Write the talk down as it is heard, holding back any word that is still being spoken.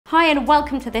Hi and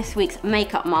welcome to this week's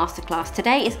makeup masterclass.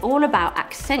 Today is all about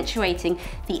accentuating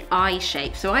the eye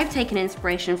shape. So I've taken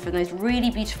inspiration from those really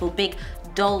beautiful big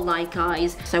doll-like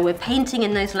eyes. So we're painting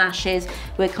in those lashes,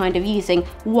 we're kind of using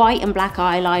white and black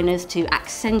eyeliners to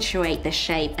accentuate the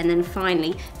shape, and then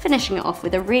finally finishing it off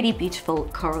with a really beautiful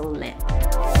coral lip.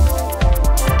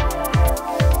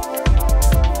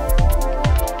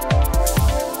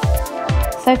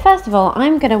 So first of all,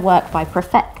 I'm going to work by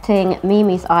perfecting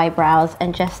Mimi's eyebrows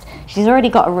and she's already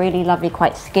got a really lovely,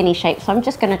 quite skinny shape, so I'm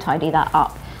just going to tidy that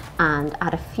up and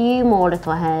add a few more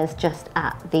little hairs just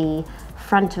at the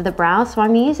front of the brow. So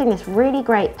I'm using this really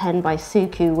great pen by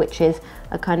Suku, which is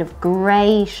a kind of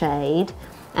grey shade,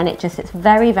 and it's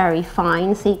very, very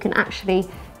fine, so you can actually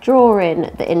draw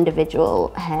in the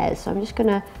individual hairs. So I'm just going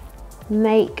to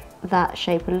make that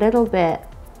shape a little bit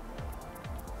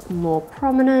more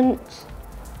prominent.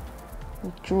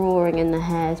 Drawing in the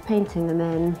hairs, painting them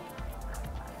in,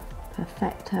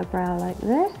 perfect her brow like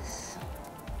this.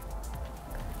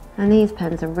 And these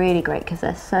pens are really great because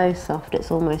they're so soft, it's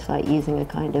almost like using a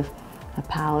kind of a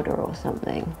powder or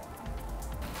something.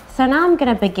 So now I'm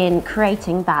going to begin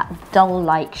creating that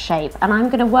doll-like shape, and I'm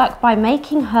going to work by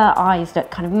making her eyes look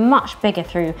kind of much bigger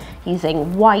through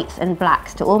using whites and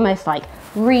blacks to almost like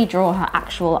redraw her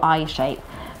actual eye shape.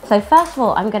 So first of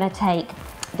all, I'm going to take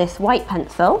this white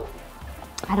pencil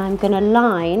and I'm going to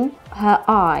line her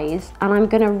eyes, and I'm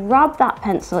going to rub that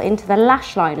pencil into the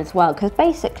lash line as well, because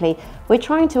basically we're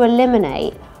trying to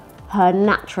eliminate her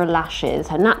natural lashes,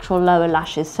 her natural lower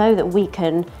lashes, so that we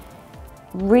can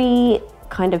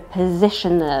kind of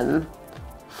position them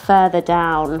further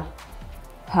down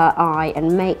her eye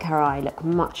and make her eye look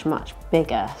much, much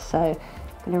bigger. So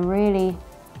I'm going to really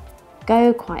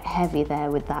go quite heavy there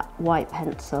with that white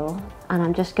pencil, and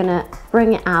I'm just going to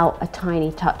bring it out a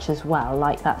tiny touch as well,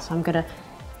 like that. So I'm going to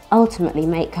ultimately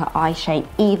make her eye shape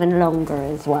even longer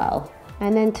as well.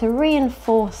 And then to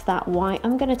reinforce that white,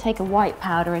 I'm going to take a white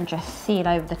powder and just seal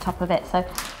over the top of it. So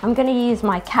I'm going to use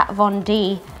my Kat Von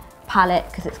D palette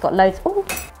because it's got loads. Oh,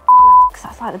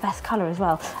 that's like the best colour as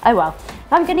well. Oh well,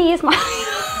 I'm going to use my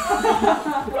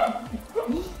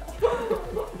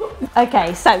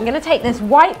Okay, so I'm going to take this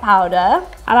white powder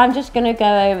and I'm just going to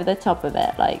go over the top of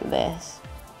it like this.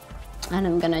 And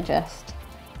I'm going to just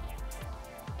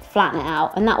flatten it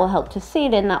out, and that will help to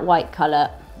seal in that white colour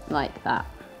like that.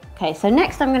 Okay, so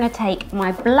next I'm going to take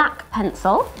my black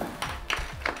pencil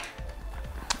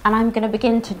and I'm going to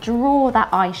begin to draw that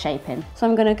eye shape in. So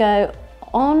I'm going to go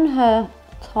on her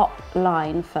top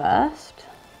line first.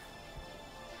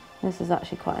 This is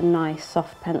actually quite a nice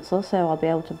soft pencil, so I'll be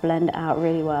able to blend it out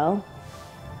really well.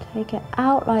 Take it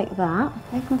out like that.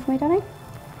 Open for me, darling.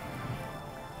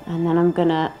 And then I'm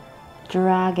gonna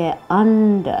drag it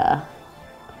under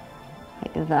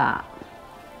like that.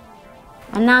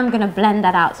 And now I'm gonna blend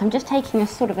that out. So I'm just taking a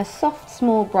sort of a soft,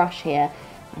 small brush here,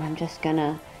 and I'm just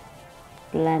gonna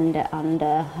blend it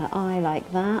under her eye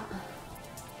like that.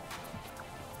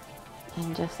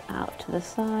 And just out to the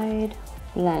side.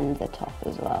 Blend the top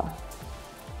as well.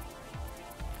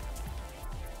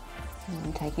 And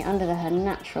I'm taking it under her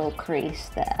natural crease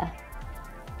there.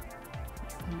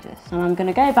 And I'm going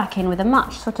to go back in with a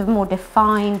much sort of more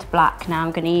defined black now.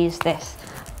 I'm going to use this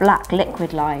black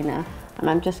liquid liner, and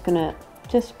I'm just going to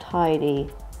tidy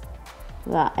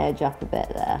that edge up a bit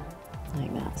there,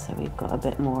 like that, so we've got a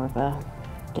bit more of a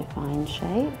defined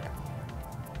shape.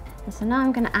 So now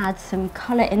I'm going to add some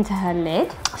colour into her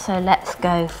lid. So let's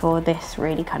go for this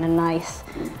really kind of nice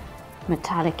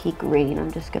metallic-y green.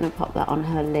 I'm just going to pop that on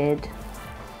her lid.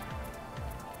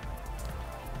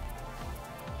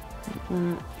 Like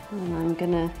that. And I'm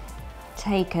going to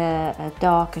take a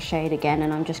darker shade again,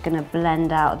 and I'm just going to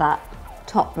blend out that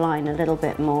top line a little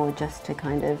bit more, just to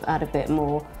kind of add a bit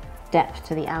more depth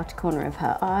to the outer corner of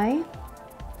her eye.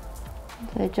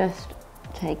 So just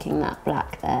taking that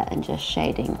black there and just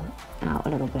shading out a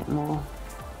little bit more.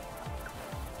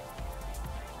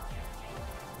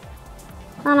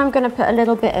 And I'm going to put a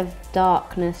little bit of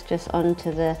darkness just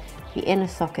onto the inner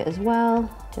socket as well,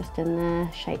 just in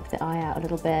there, shape the eye out a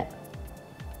little bit.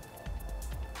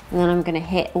 And then I'm going to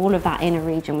hit all of that inner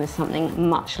region with something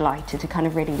much lighter to kind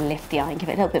of really lift the eye and give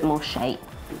it a little bit more shape.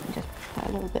 And just put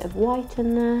a little bit of white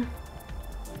in there.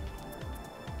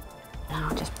 And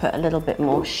I'll just put a little bit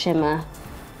more shimmer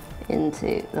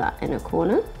into that inner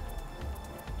corner.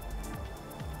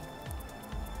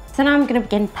 So now I'm going to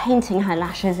begin painting her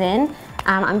lashes in,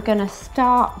 and I'm going to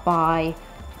start by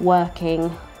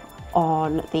working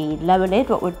on the lower lid,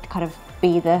 what would kind of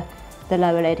be the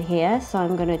lower lid here. So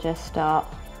I'm going to just start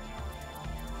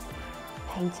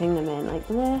painting them in like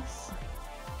this.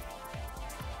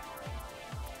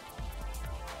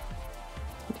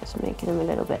 Just making them a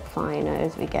little bit finer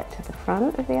as we get to the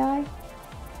front of the eye.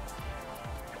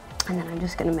 And then I'm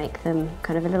just going to make them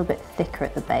kind of a little bit thicker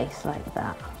at the base like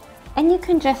that. And you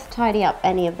can just tidy up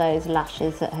any of those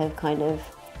lashes that have kind of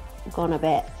gone a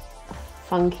bit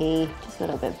funky, just a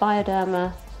little bit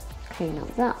Bioderma, clean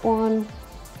up that one,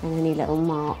 and any little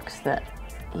marks that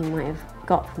you might have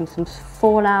got from some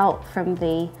fallout from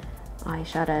the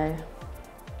eyeshadow.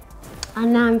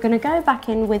 And now I'm going to go back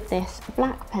in with this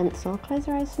black pencil, close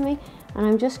your eyes for me, and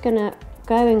I'm just going to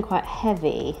go in quite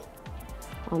heavy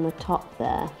on the top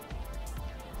there.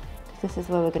 This is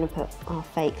where we're going to put our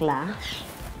fake lash,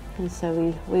 and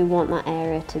so we want that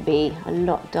area to be a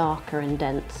lot darker and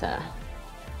denser.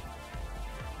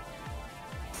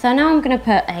 So now I'm going to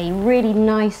put a really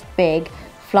nice big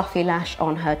fluffy lash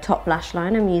on her top lash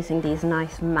line. I'm using these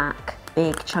nice MAC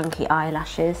big chunky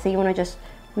eyelashes, so you want to just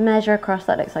measure across.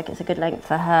 That looks like it's a good length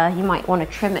for her. You might want to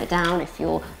trim it down if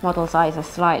your model's eyes are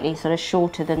slightly sort of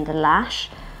shorter than the lash.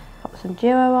 Pop some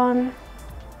duo on.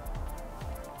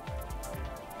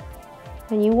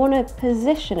 And you want to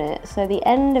position it so the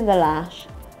end of the lash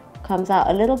comes out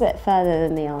a little bit further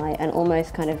than the eye and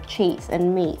almost kind of cheats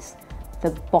and meets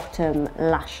the bottom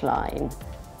lash line.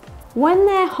 When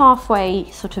they're halfway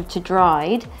sort of to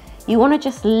dried, you want to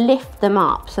just lift them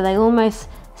up so they almost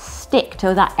stick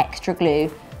to that extra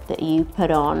glue that you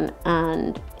put on,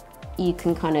 and you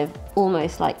can kind of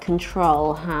almost like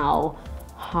control how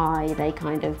high they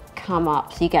kind of come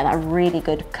up, so you get that really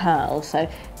good curl. So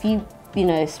if you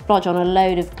know, splodge on a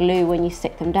load of glue when you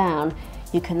stick them down,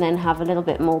 you can then have a little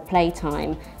bit more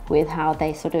playtime with how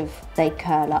they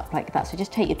curl up like that. So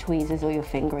just take your tweezers or your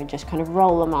finger and just kind of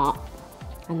roll them up,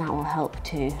 and that will help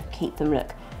to keep them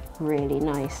look really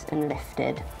nice and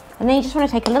lifted. And then you just want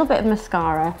to take a little bit of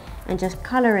mascara and just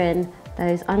colour in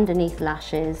those underneath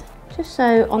lashes, just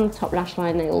so on the top lash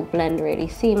line they all blend really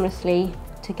seamlessly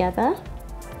together.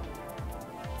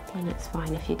 And it's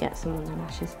fine if you get some on the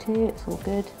lashes too, it's all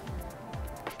good.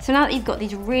 So now that you've got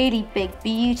these really big,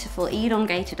 beautiful,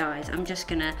 elongated eyes, I'm just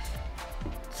gonna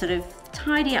sort of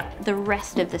tidy up the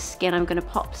rest of the skin. I'm gonna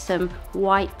pop some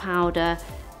white powder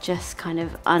just kind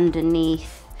of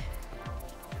underneath,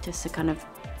 just to kind of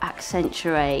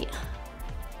accentuate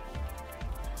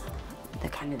the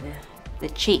kind of the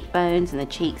cheekbones and the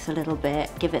cheeks a little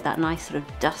bit, give it that nice sort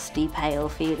of dusty pale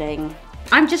feeling.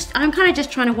 I'm kind of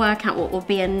just trying to work out what will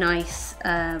be a nice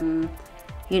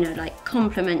you know, like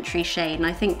complementary shade, and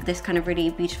I think this kind of really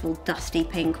beautiful dusty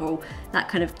pink or that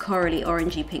kind of corally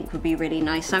orangey pink would be really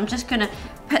nice. So I'm just gonna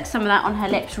put some of that on her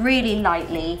lips really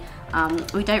lightly.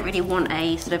 We don't really want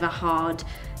a sort of a hard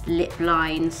lip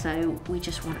line, so we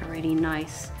just want a really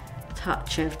nice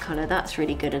touch of colour. That's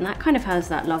really good, and that kind of has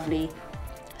that lovely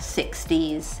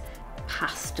 60s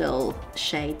pastel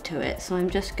shade to it. So I'm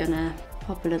just gonna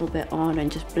pop a little bit on and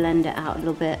just blend it out a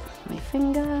little bit with my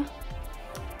finger.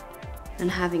 And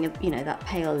having a, you know, that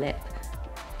pale lip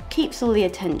keeps all the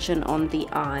attention on the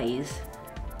eyes.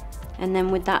 And then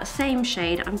with that same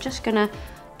shade, I'm just gonna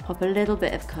pop a little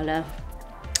bit of colour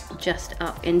just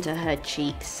up into her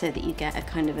cheeks so that you get a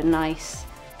kind of a nice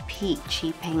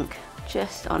peachy pink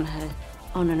just on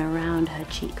and around her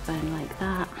cheekbone like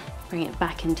that. Bring it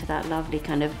back into that lovely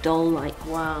kind of doll-like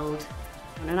world.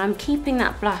 And I'm keeping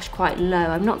that blush quite low.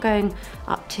 I'm not going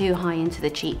up too high into the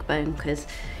cheekbone because,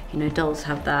 you know, dolls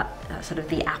have that sort of,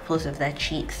 the apples of their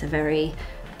cheeks are very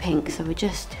pink, so we're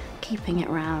just keeping it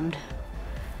round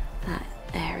that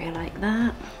area like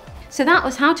that. So that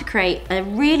was how to create a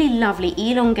really lovely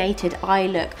elongated eye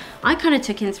look. I kind of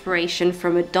took inspiration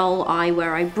from a doll eye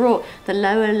where I brought the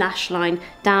lower lash line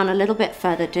down a little bit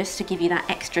further just to give you that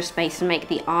extra space and make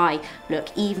the eye look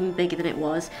even bigger than it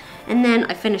was. And then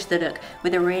I finished the look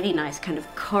with a really nice kind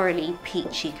of corally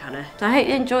peachy colour. So I hope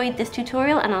you enjoyed this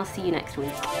tutorial, and I'll see you next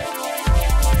week.